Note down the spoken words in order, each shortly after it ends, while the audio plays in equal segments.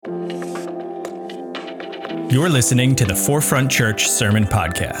You're listening to the Forefront Church Sermon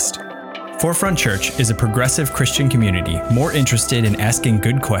Podcast. Forefront Church is a progressive Christian community more interested in asking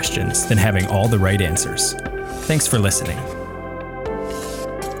good questions than having all the right answers. Thanks for listening.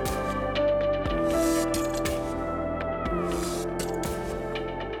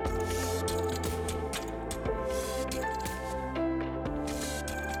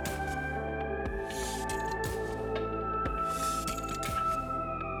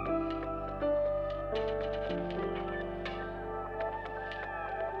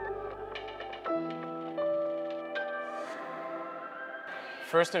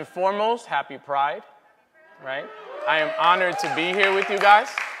 First and foremost, happy Pride, right? I am honored to be here with you guys.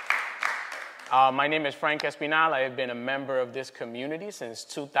 My name is Frank Espinal. I have been a member of this community since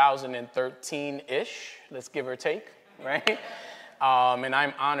 2013-ish, let's give or take, right? And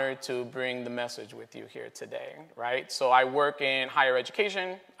I'm honored to bring the message with you here today, right? So I work in higher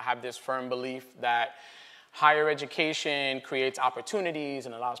education. I have this firm belief that higher education creates opportunities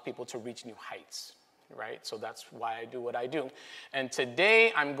and allows people to reach new heights. Right? So that's why I do what I do. And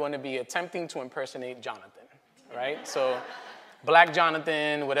today I'm going to be attempting to impersonate Jonathan, right? So Black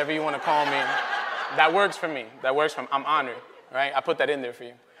Jonathan, whatever you want to call me, that works for me. That works for me. I'm honored, right? I put that in there for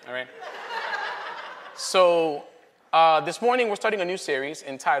you, all right? So this morning we're starting a new series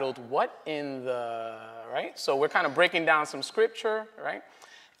entitled, What in the, right? So we're kind of breaking down some scripture, right?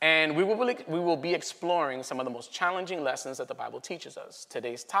 And we will be exploring some of the most challenging lessons that the Bible teaches us.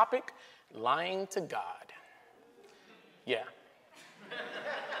 Today's topic, lying to God. Yeah.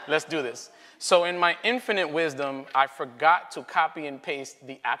 Let's do this. So in my infinite wisdom, I forgot to copy and paste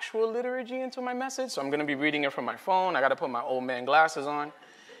the actual liturgy into my message. So I'm going to be reading it from my phone. I got to put my old man glasses on.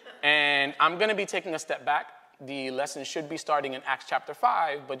 And I'm going to be taking a step back. The lesson should be starting in Acts chapter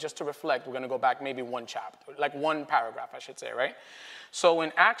 5, but just to reflect, we're going to go back maybe one chapter, like one paragraph, I should say, right? So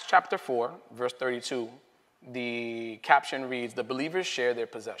in Acts chapter 4, verse 32, the caption reads, "The believers share their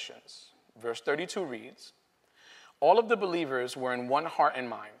possessions." Verse 32 reads, "All of the believers were in one heart and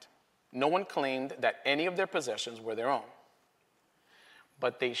mind. No one claimed that any of their possessions were their own.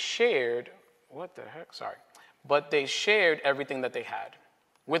 But they shared," "But they shared everything that they had.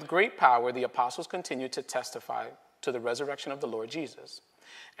 With great power, the apostles continued to testify to the resurrection of the Lord Jesus.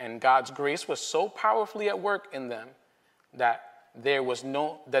 And God's grace was so powerfully at work in them that there was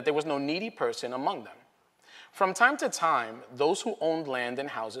no needy person among them. From time to time, those who owned land and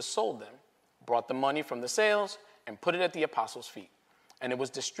houses sold them, brought the money from the sales, and put it at the apostles' feet, and it was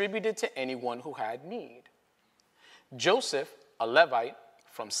distributed to anyone who had need. Joseph, a Levite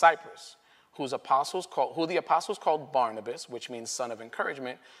from Cyprus, who the apostles called Barnabas, which means son of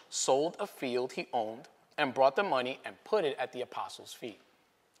encouragement, sold a field he owned and brought the money and put it at the apostles' feet."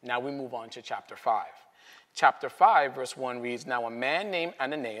 Now we move on to chapter 5. Chapter 5, verse 1 reads, "Now a man named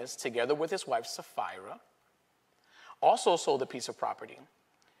Ananias, together with his wife Sapphira, also sold a piece of property.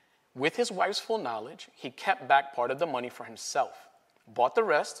 With his wife's full knowledge, he kept back part of the money for himself, bought the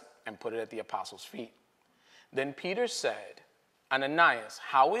rest, and put it at the apostles' feet. Then Peter said, 'Ananias,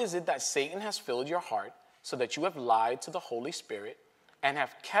 how is it that Satan has filled your heart so that you have lied to the Holy Spirit and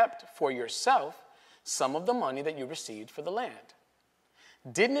have kept for yourself some of the money that you received for the land?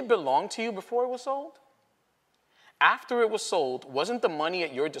 Didn't it belong to you before it was sold? After it was sold, wasn't the money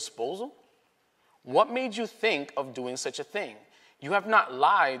at your disposal? What made you think of doing such a thing? You have not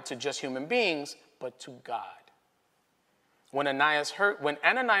lied to just human beings, but to God.' When Ananias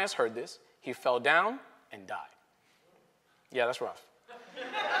heard this, he fell down and died." Yeah, that's rough.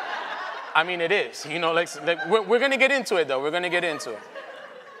 I mean, it is. You know, we're going to get into it, though. We're going to get into it.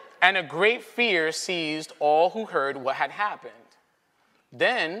 "And a great fear seized all who heard what had happened.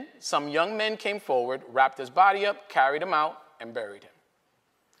 Then some young men came forward, wrapped his body up, carried him out, and buried him.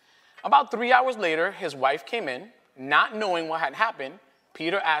 About 3 hours later, his wife came in. Not knowing what had happened,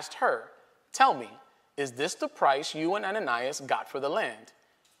 Peter asked her, 'Tell me, is this the price you and Ananias got for the land?'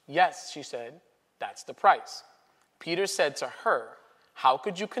 'Yes,' she said, 'that's the price.' Peter said to her, 'How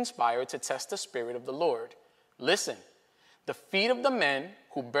could you conspire to test the Spirit of the Lord? Listen, the feet of the men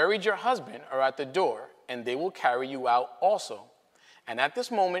who buried your husband are at the door, and they will carry you out also.' And at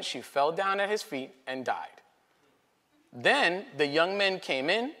this moment, she fell down at his feet and died. Then the young men came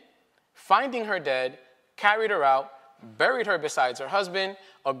in, finding her dead, carried her out, buried her beside her husband.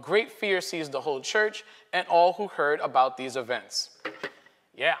 A great fear seized the whole church and all who heard about these events."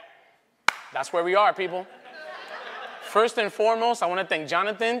 Yeah, that's where we are, people. First and foremost, I want to thank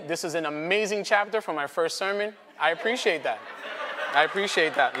Jonathan. This is an amazing chapter for my first sermon. I appreciate that.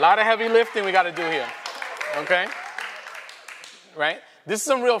 A lot of heavy lifting we got to do here, okay? Right? This is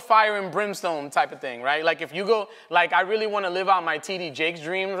some real fire and brimstone type of thing, right? Like if you go, like I really want to live out my TD Jakes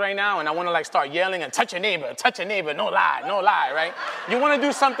dreams right now, and I want to like start yelling and touch a neighbor, no lie, right? You want to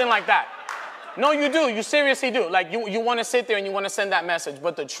do something like that. No, you do. You seriously do. Like you want to sit there and you want to send that message.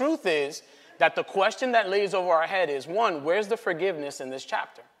 But the truth is that the question that lays over our head is, one, where's the forgiveness in this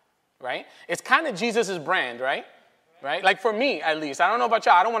chapter, right? It's kind of Jesus's brand, right? Right? Like for me, at least. I don't know about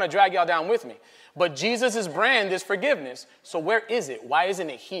y'all. I don't want to drag y'all down with me. But Jesus' brand is forgiveness. So where is it? Why isn't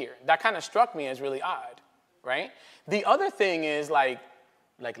it here? That kind of struck me as really odd, right? The other thing is like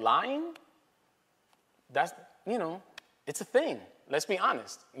lying. That's, it's a thing. Let's be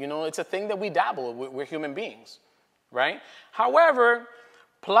honest. It's a thing that we dabble with. We're human beings, right? However,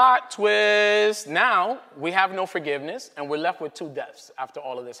 plot twist. Now we have no forgiveness and we're left with 2 deaths after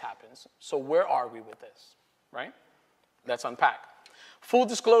all of this happens. So where are we with this, right? Let's unpack. Full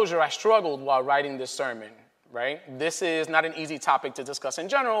disclosure, I struggled while writing this sermon, right? This is not an easy topic to discuss in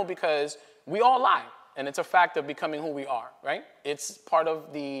general because we all lie, and it's a fact of becoming who we are, right? It's part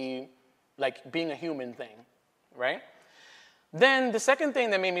of the, being a human thing, right? Then the second thing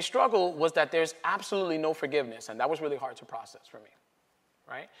that made me struggle was that there's absolutely no forgiveness, and that was really hard to process for me,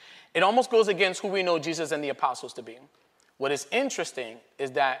 right? It almost goes against who we know Jesus and the apostles to be. What is interesting is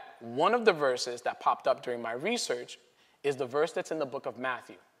that one of the verses that popped up during my research is the verse that's in the book of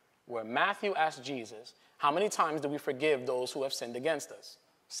Matthew, where Matthew asked Jesus, how many times do we forgive those who have sinned against us?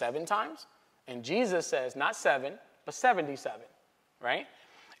 7 times? And Jesus says, not 7, but 77, right?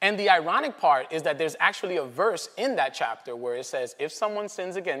 And the ironic part is that there's actually a verse in that chapter where it says, if someone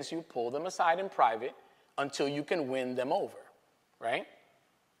sins against you, pull them aside in private until you can win them over, right?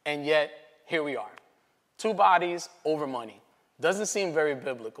 And yet, here we are. 2 bodies over money. Doesn't seem very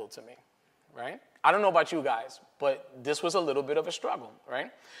biblical to me, right? I don't know about you guys, but this was a little bit of a struggle, right?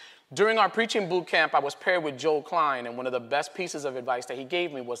 During our preaching boot camp, I was paired with Joel Klein, and one of the best pieces of advice that he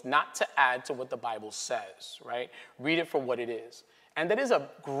gave me was not to add to what the Bible says, right? Read it for what it is. And that is a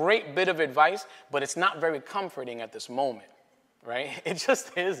great bit of advice, but it's not very comforting at this moment, right? It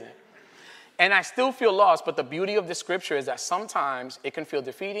just isn't. And I still feel lost, but the beauty of the scripture is that sometimes it can feel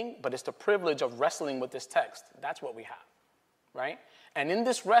defeating, but it's the privilege of wrestling with this text. That's what we have, right? And in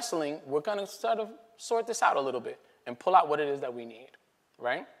this wrestling, we're going to sort of sort this out a little bit and pull out what it is that we need,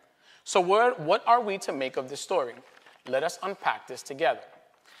 right? So what are we to make of this story? Let us unpack this together.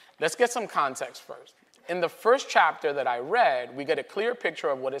 Let's get some context first. In the first chapter that I read, we get a clear picture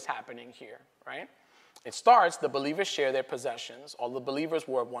of what is happening here, right? It starts, the believers share their possessions. All the believers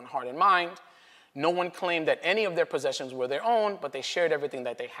were of one heart and mind. No one claimed that any of their possessions were their own, but they shared everything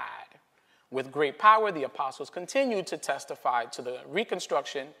that they had. With great power, the apostles continued to testify to the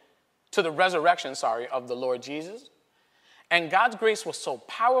resurrection of the Lord Jesus. And God's grace was so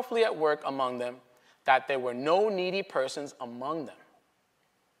powerfully at work among them that there were no needy persons among them.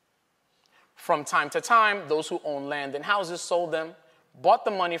 From time to time, those who owned land and houses sold them, bought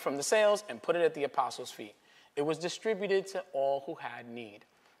the money from the sales, and put it at the apostles' feet. It was distributed to all who had need.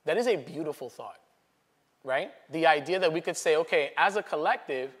 That is a beautiful thought, right? The idea that we could say, okay, as a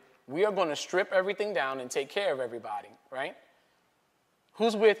collective, we are going to strip everything down and take care of everybody, right?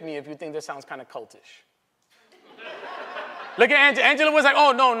 Who's with me if you think this sounds kind of cultish? Look at Angela. Angela was like,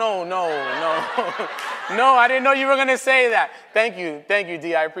 oh, no. No, I didn't know you were going to say that. Thank you,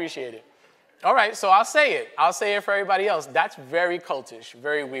 D. I appreciate it. All right, so I'll say it. I'll say it for everybody else. That's very cultish,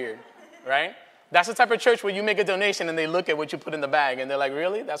 very weird, right? That's the type of church where you make a donation and they look at what you put in the bag and they're like,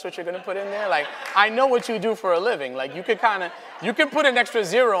 really? That's what you're going to put in there? Like, I know what you do for a living. Like, you could put an extra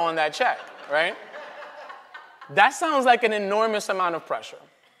 0 on that check, right? That sounds like an enormous amount of pressure,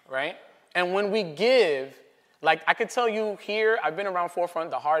 right? And when we give, like, I could tell you here, I've been around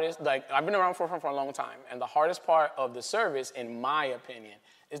Forefront for a long time. And the hardest part of the service, in my opinion,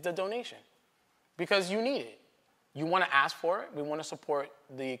 is the donation. Because you need it. You want to ask for it. We want to support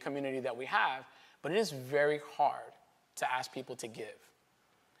the community that we have. But it is very hard to ask people to give.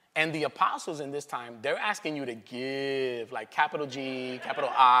 And the apostles in this time, they're asking you to give, like capital G, capital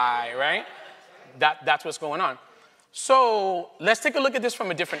I, right? That's what's going on. So let's take a look at this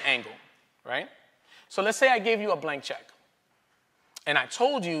from a different angle, right? So let's say I gave you a blank check. And I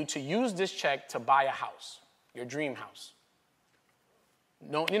told you to use this check to buy a house, your dream house.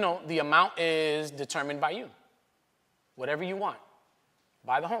 No, the amount is determined by you. Whatever you want.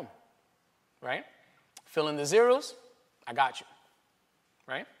 Buy the home, right? Fill in the zeros, I got you,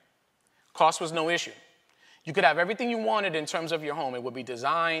 right? Cost was no issue. You could have everything you wanted in terms of your home. It would be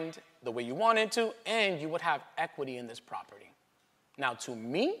designed the way you wanted to, and you would have equity in this property. Now, to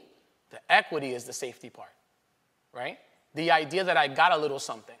me, the equity is the safety part, right? The idea that I got a little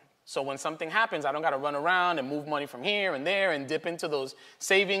something, So when something happens, I don't got to run around and move money from here and there and dip into those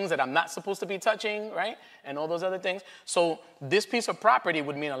savings that I'm not supposed to be touching, right? And all those other things. So this piece of property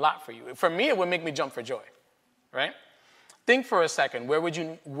would mean a lot for you. For me, it would make me jump for joy, right? Think for a second, where would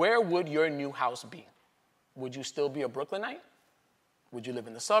your new house be? Would you still be a Brooklynite? Would you live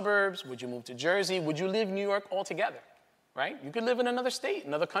in the suburbs? Would you move to Jersey? Would you leave New York altogether, right? You could live in another state,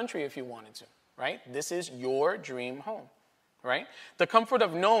 another country if you wanted to, right? This is your dream home, right? The comfort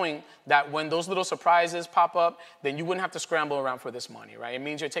of knowing that when those little surprises pop up, then you wouldn't have to scramble around for this money, right? It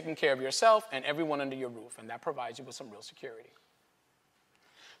means you're taking care of yourself and everyone under your roof, and that provides you with some real security.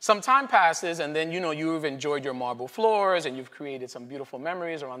 Some time passes, and then, you've enjoyed your marble floors, and you've created some beautiful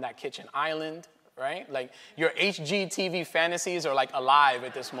memories around that kitchen island, right? Like, your HGTV fantasies are, like, alive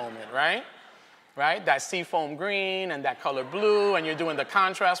at this moment, right? Right? That seafoam green and that color blue, and you're doing the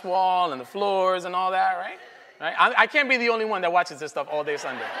contrast wall and the floors and all that, right? Right? I can't be the only one that watches this stuff all day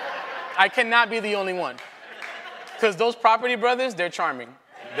Sunday. I cannot be the only one. Because those property brothers, they're charming.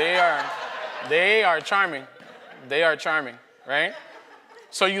 They are charming. They are charming, right?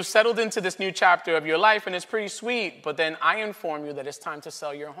 So you settled into this new chapter of your life, and it's pretty sweet, but then I inform you that it's time to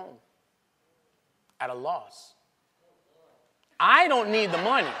sell your home at a loss. I don't need the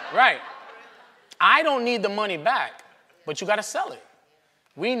money, right? I don't need the money back, but you got to sell it.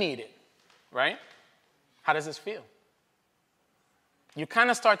 We need it, right? How does this feel? You kind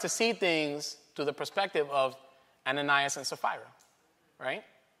of start to see things through the perspective of Ananias and Sapphira, right?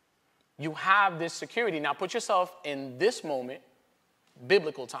 You have this security. Now put yourself in this moment,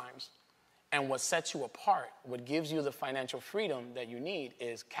 biblical times, and what sets you apart, what gives you the financial freedom that you need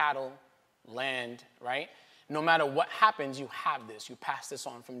is cattle, land, right? No matter what happens, you have this. You pass this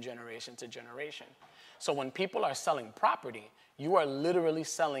on from generation to generation. So when people are selling property, you are literally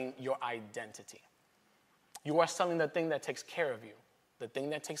selling your identity. You are selling the thing that takes care of you, the thing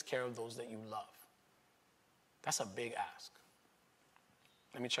that takes care of those that you love. That's a big ask.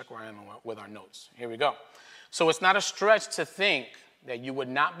 Let me check where I am with our notes. Here we go. So it's not a stretch to think that you would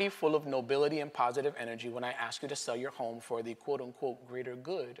not be full of nobility and positive energy when I ask you to sell your home for the quote-unquote greater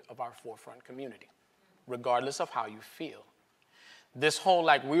good of our Forefront community, regardless of how you feel. This whole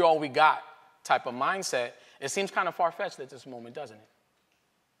like we're all we got type of mindset, it seems kind of far-fetched at this moment, doesn't it?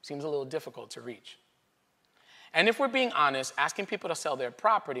 Seems a little difficult to reach. And if we're being honest, asking people to sell their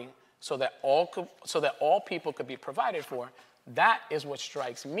property so that all people could be provided for, that is what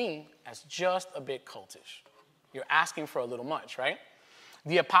strikes me as just a bit cultish. You're asking for a little much, right?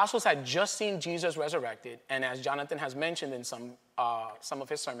 The apostles had just seen Jesus resurrected, and as Jonathan has mentioned in some of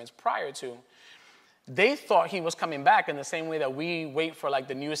his sermons prior to, they thought he was coming back in the same way that we wait for like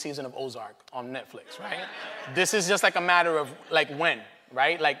the newest season of Ozark on Netflix, right? This is just like a matter of like when,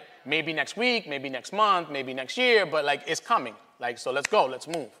 right? Like maybe next week, maybe next month, maybe next year, but like it's coming. Like, so let's go, let's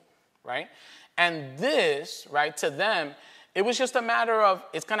move, right? And this, right, to them, it was just a matter of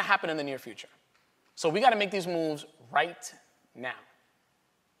it's going to happen in the near future. So we got to make these moves right now.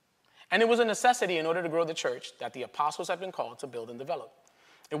 And it was a necessity in order to grow the church that the apostles have been called to build and develop.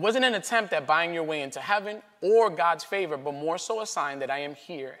 It wasn't an attempt at buying your way into heaven or God's favor, but more so a sign that I am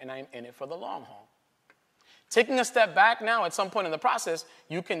here and I am in it for the long haul. Taking a step back now, at some point in the process,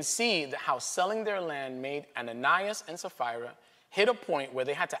 you can see how selling their land made Ananias and Sapphira hit a point where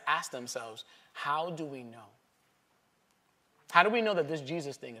they had to ask themselves, how do we know? How do we know that this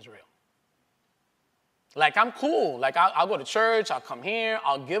Jesus thing is real? Like, I'm cool. Like, I'll go to church. I'll come here.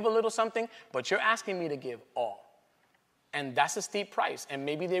 I'll give a little something. But you're asking me to give all. And that's a steep price. And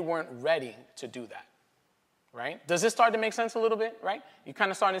maybe they weren't ready to do that, right? Does this start to make sense a little bit, right? You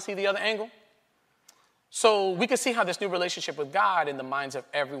kind of starting to see the other angle? So we can see how this new relationship with God in the minds of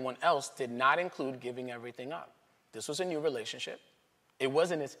everyone else did not include giving everything up. This was a new relationship. It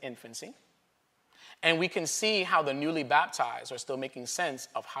was in its infancy. And we can see how the newly baptized are still making sense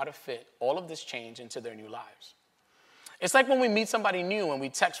of how to fit all of this change into their new lives. It's like when we meet somebody new and we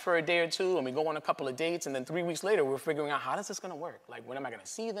text for a day or two and we go on a couple of dates and then 3 weeks later we're figuring out how is this going to work? Like, when am I going to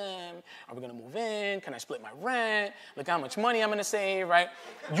see them? Are we going to move in? Can I split my rent? Look how much money I'm going to save, right?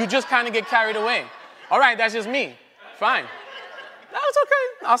 You just kind of get carried away. All right, that's just me. Fine. That's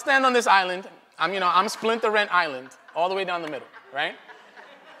okay. I'll stand on this island. I'm Splinter Rent Island all the way down the middle, right?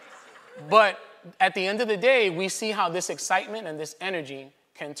 But at the end of the day, we see how this excitement and this energy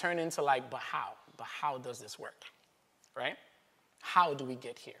can turn into like, but how does this work, right? How do we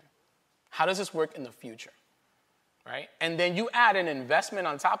get here? How does this work in the future, right? And then you add an investment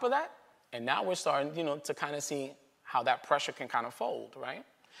on top of that, and now we're starting, to kind of see how that pressure can kind of fold, right?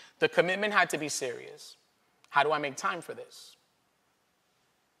 The commitment had to be serious. How do I make time for this?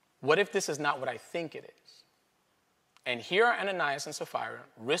 What if this is not what I think it is? And here are Ananias and Sapphira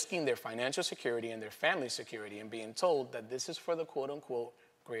risking their financial security and their family security and being told that this is for the quote-unquote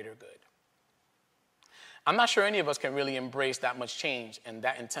greater good. I'm not sure any of us can really embrace that much change and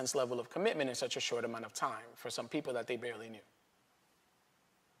that intense level of commitment in such a short amount of time for some people that they barely knew.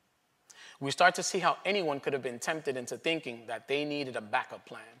 We start to see how anyone could have been tempted into thinking that they needed a backup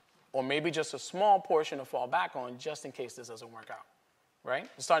plan, or maybe just a small portion to fall back on just in case this doesn't work out, right?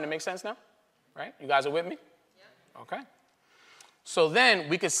 It's starting to make sense now, right? You guys are with me? Yeah. Okay. So then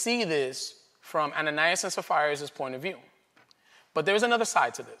we could see this from Ananias and Sapphira's point of view. But there's another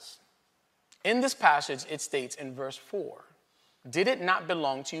side to this. In this passage, it states in verse 4, "Did it not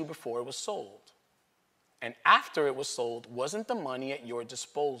belong to you before it was sold? And after it was sold, wasn't the money at your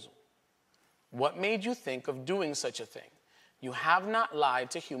disposal? What made you think of doing such a thing? You have not lied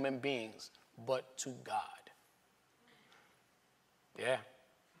to human beings, but to God." Yeah.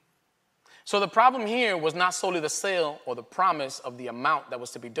 So the problem here was not solely the sale or the promise of the amount that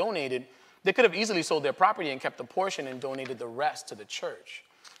was to be donated. They could have easily sold their property and kept a portion and donated the rest to the church.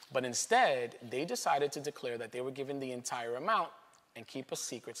 But instead, they decided to declare that they were giving the entire amount and keep a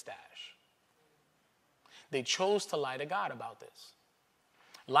secret stash. They chose to lie to God about this.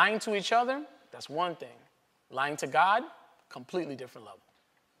 Lying to each other, that's one thing. Lying to God, completely different level.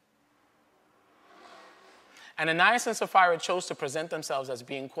 Ananias and Sapphira chose to present themselves as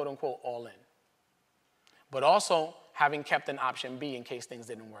being quote-unquote all in, but also having kept an option B in case things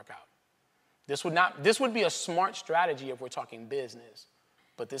didn't work out. This would be a smart strategy if we're talking business,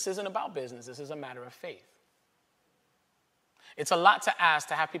 but this isn't about business. This is a matter of faith. It's a lot to ask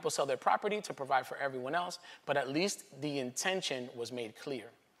to have people sell their property to provide for everyone else, but at least the intention was made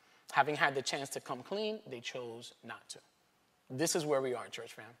clear. Having had the chance to come clean, they chose not to. This is where we are,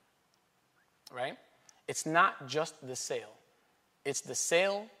 church fam, right? It's not just the sale. It's the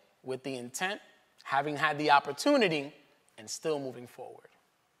sale with the intent, having had the opportunity, and still moving forward,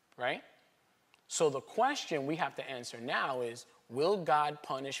 right? So the question we have to answer now is, will God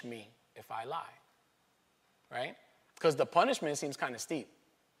punish me if I lie, right? Because the punishment seems kind of steep.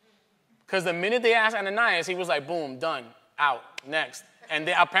 Because the minute they asked Ananias, he was like, boom, done, out, next. And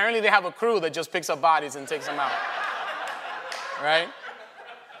apparently they have a crew that just picks up bodies and takes them out, right?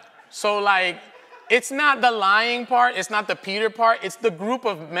 So like, it's not the lying part, it's not the Peter part, it's the group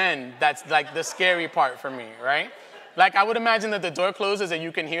of men that's like the scary part for me, right? Like I would imagine that the door closes and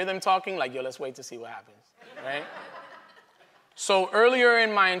you can hear them talking like, yo, let's wait to see what happens, right? So earlier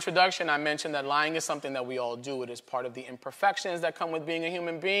in my introduction, I mentioned that lying is something that we all do. It is part of the imperfections that come with being a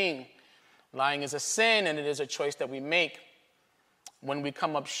human being. Lying is a sin and it is a choice that we make. When we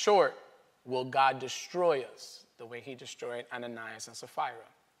come up short, will God destroy us the way he destroyed Ananias and Sapphira?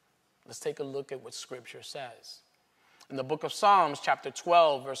 Let's take a look at what Scripture says. In the book of Psalms, chapter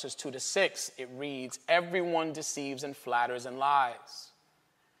 12, verses 2 to 6, it reads, "Everyone deceives and flatters and lies.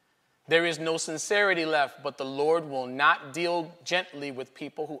 There is no sincerity left, but the Lord will not deal gently with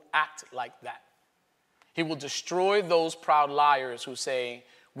people who act like that. He will destroy those proud liars who say,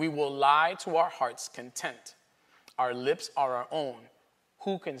 'We will lie to our heart's content. Our lips are our own.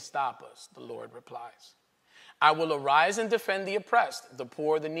 Who can stop us?' The Lord replies. 'I will arise and defend the oppressed, the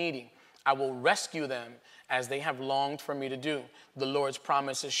poor, the needy. I will rescue them as they have longed for me to do. The Lord's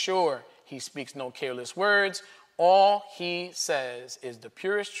promise is sure. He speaks no careless words. All he says is the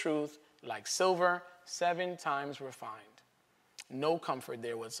purest truth, like silver, 7 times refined.'" No comfort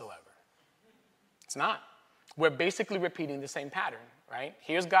there whatsoever. It's not. We're basically repeating the same pattern, right?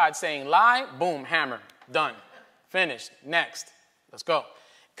 Here's God saying, lie, boom, hammer, done, finished, next, let's go.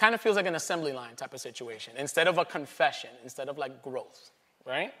 Kind of feels like an assembly line type of situation instead of a confession, instead of like growth,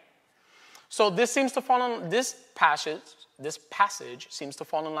 right? So this passage seems to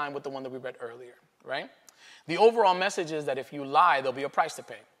fall in line with the one that we read earlier, right? The overall message is that if you lie, there'll be a price to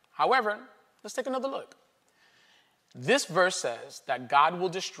pay. However, let's take another look. This verse says that God will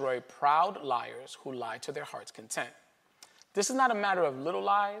destroy proud liars who lie to their heart's content. This is not a matter of little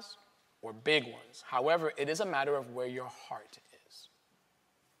lies or big ones. However, it is a matter of where your heart is.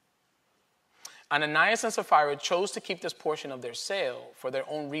 Ananias and Sapphira chose to keep this portion of their sale for their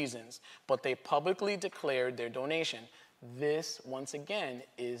own reasons, but they publicly declared their donation. This, once again,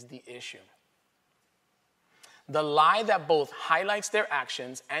 is the issue. The lie that both highlights their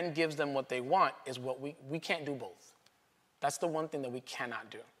actions and gives them what they want is what we can't do both. That's the one thing that we cannot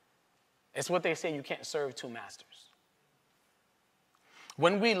do. It's what they say, you can't serve 2 masters.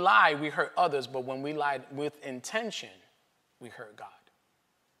 When we lie, we hurt others, but when we lie with intention, we hurt God.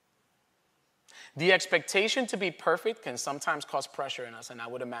 The expectation to be perfect can sometimes cause pressure in us, and I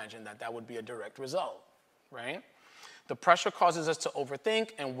would imagine that would be a direct result, right? The pressure causes us to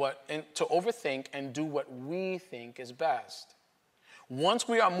overthink and do what we think is best. Once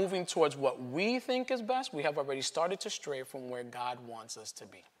we are moving towards what we think is best, we have already started to stray from where God wants us to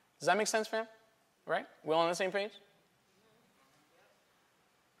be. Does that make sense, fam? Right? We're all on the same page?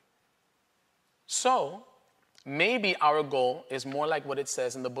 So, maybe our goal is more like what it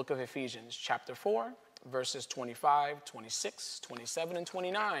says in the book of Ephesians, chapter 4, verses 25, 26, 27, and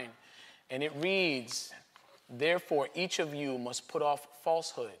 29. And it reads, "Therefore, each of you must put off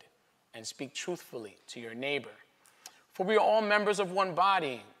falsehood and speak truthfully to your neighbor. For we are all members of one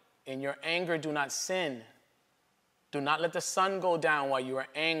body. In your anger, do not sin. Do not let the sun go down while you are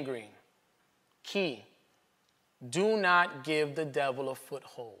angry." Key, do not give the devil a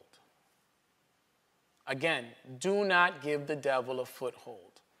foothold. Again, do not give the devil a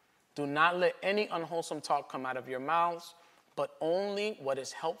foothold. Do not let any unwholesome talk come out of your mouths, but only what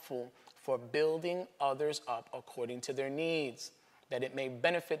is helpful for building others up according to their needs, that it may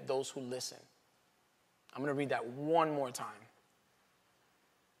benefit those who listen. I'm going to read that one more time.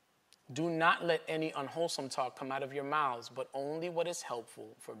 Do not let any unwholesome talk come out of your mouths, but only what is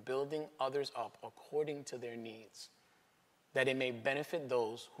helpful for building others up according to their needs, that it may benefit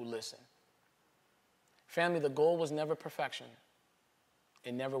those who listen. Family, the goal was never perfection.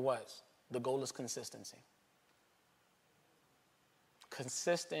 It never was. The goal is consistency.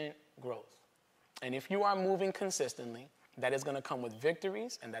 Consistent growth. And if you are moving consistently, that is going to come with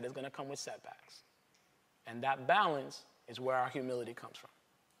victories and that is going to come with setbacks. And that balance is where our humility comes from.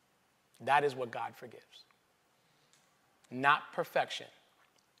 That is what God forgives. Not perfection,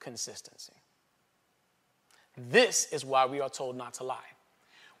 consistency. This is why we are told not to lie.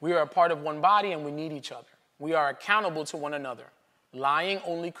 We are a part of one body and we need each other. We are accountable to one another. Lying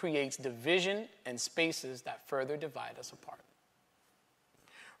only creates division and spaces that further divide us apart.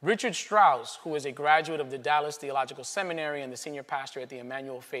 Richard Strauss, who is a graduate of the Dallas Theological Seminary and the senior pastor at the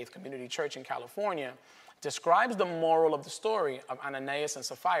Emmanuel Faith Community Church in California, describes the moral of the story of Ananias and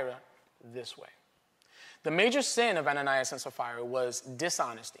Sapphira this way. The major sin of Ananias and Sapphira was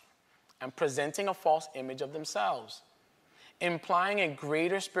dishonesty and presenting a false image of themselves, implying a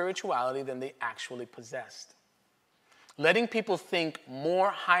greater spirituality than they actually possessed, letting people think more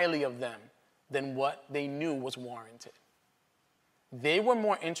highly of them than what they knew was warranted. They were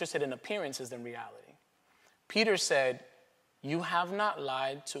more interested in appearances than reality. Peter said, "You have not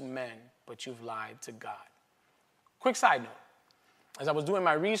lied to men, but you've lied to God." Quick side note. As I was doing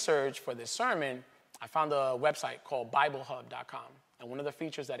my research for this sermon, I found a website called BibleHub.com. And one of the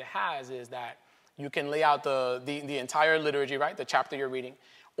features that it has is that you can lay out the entire liturgy, right, the chapter you're reading,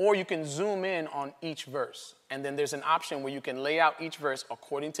 or you can zoom in on each verse. And then there's an option where you can lay out each verse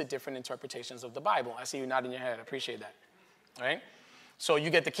according to different interpretations of the Bible. I see you nodding your head. I appreciate that. All right? So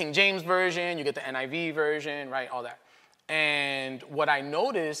you get the King James Version, you get the NIV version, right, all that. And what I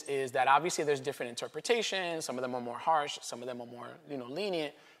noticed is that obviously there's different interpretations. Some of them are more harsh. Some of them are more,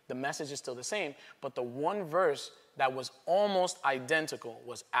 lenient. The message is still the same. But the one verse that was almost identical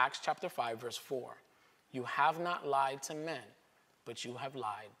was Acts chapter 5, verse 4. "You have not lied to men, but you have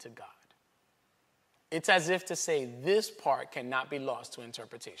lied to God." It's as if to say this part cannot be lost to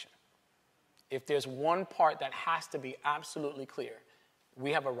interpretation. If there's one part that has to be absolutely clear,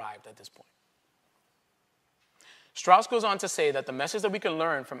 we have arrived at this point. Strauss goes on to say that the message that we can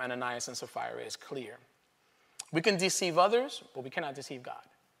learn from Ananias and Sapphira is clear. We can deceive others, but we cannot deceive God.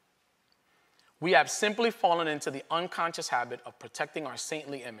 We have simply fallen into the unconscious habit of protecting our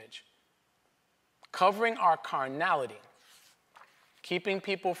saintly image, covering our carnality, keeping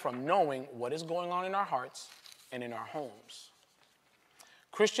people from knowing what is going on in our hearts and in our homes.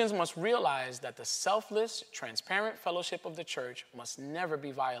 Christians must realize that the selfless, transparent fellowship of the church must never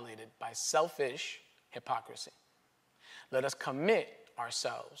be violated by selfish hypocrisy. Let us commit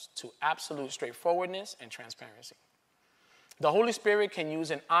ourselves to absolute straightforwardness and transparency. The Holy Spirit can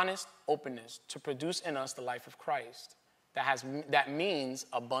use an honest openness to produce in us the life of Christ that means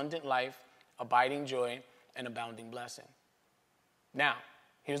abundant life, abiding joy, and abounding blessing. Now,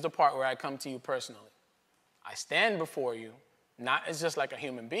 here's the part where I come to you personally. I stand before you not as just like a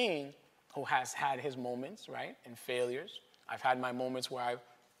human being who has had his moments, right, and failures. I've had my moments where I've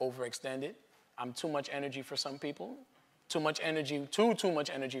overextended. I'm too much energy for some people, too much energy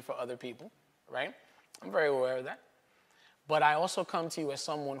for other people, right? I'm very aware of that. But I also come to you as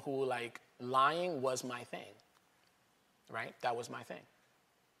someone who, lying was my thing, right? That was my thing.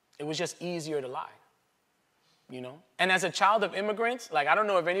 It was just easier to lie, And as a child of immigrants, I don't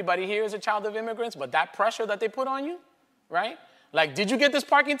know if anybody here is a child of immigrants, but that pressure that they put on you, right? Did you get this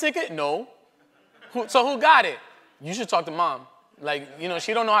parking ticket? No. So who got it? You should talk to mom.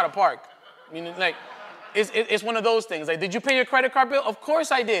 She don't know how to park. it's one of those things. Like, did you pay your credit card bill? Of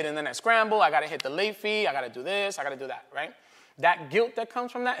course I did. And then I scramble. I got to hit the late fee. I got to do this. I got to do that, right? That guilt that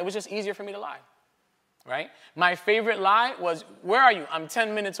comes from that, it was just easier for me to lie, right? My favorite lie was, where are you? I'm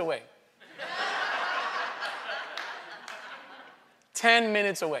 10 minutes away. 10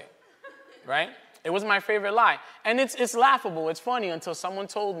 minutes away, right? It was my favorite lie. And it's laughable. It's funny until someone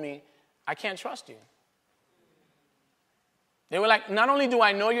told me, I can't trust you. They were like, not only do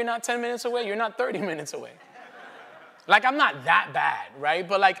I know you're not 10 minutes away, you're not 30 minutes away. Like, I'm not that bad, right?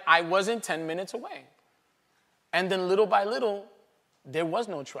 But like, I wasn't 10 minutes away. And then little by little, there was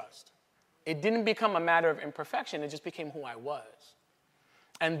no trust. It didn't become a matter of imperfection. It just became who I was.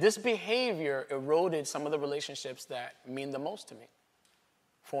 And this behavior eroded some of the relationships that mean the most to me.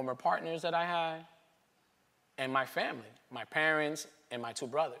 Former partners that I had, and my family, my parents, and my two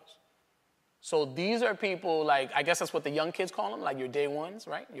brothers. So these are people, like, I guess that's what the young kids call them, like your day ones,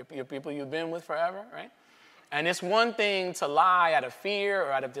 right? Your people you've been with forever, right? And it's one thing to lie out of fear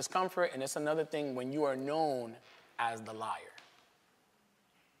or out of discomfort, and it's another thing when you are known as the liar,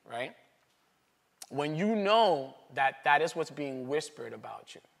 right? When you know that that is what's being whispered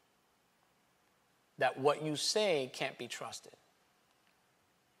about you, that what you say can't be trusted.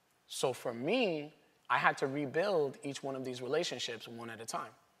 So for me, I had to rebuild each one of these relationships one at a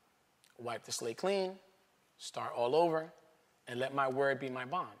time. Wipe the slate clean, start all over, and let my word be my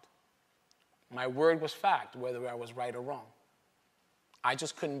bond. My word was fact, whether I was right or wrong. I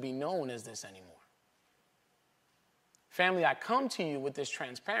just couldn't be known as this anymore. Family, I come to you with this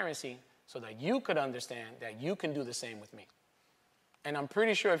transparency so that you could understand that you can do the same with me. And I'm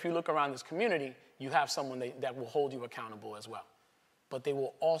pretty sure if you look around this community, you have someone that will hold you accountable as well. But they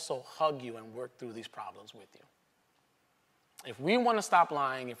will also hug you and work through these problems with you. If we want to stop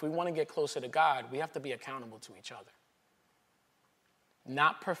lying, if we want to get closer to God, we have to be accountable to each other.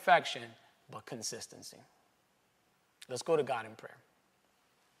 Not perfection, but consistency. Let's go to God in prayer.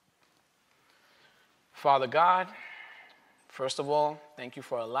 Father God, first of all, thank you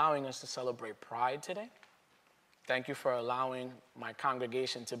for allowing us to celebrate Pride today. Thank you for allowing my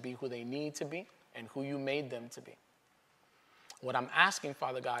congregation to be who they need to be and who you made them to be. What I'm asking,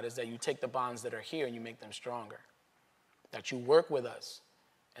 Father God, is that you take the bonds that are here and you make them stronger. That you work with us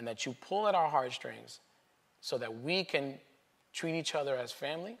and that you pull at our heartstrings so that we can treat each other as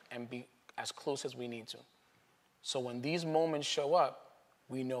family and be as close as we need to. So when these moments show up,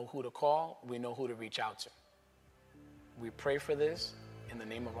 we know who to call, we know who to reach out to. We pray for this in the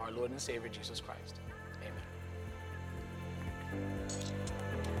name of our Lord and Savior, Jesus Christ. Amen.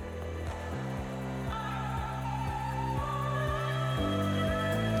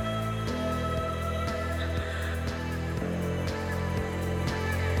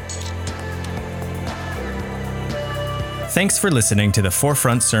 Thanks for listening to the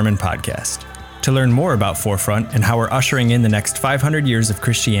Forefront Sermon Podcast. To learn more about Forefront and how we're ushering in the next 500 years of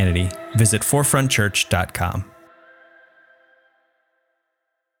Christianity, visit forefrontchurch.com.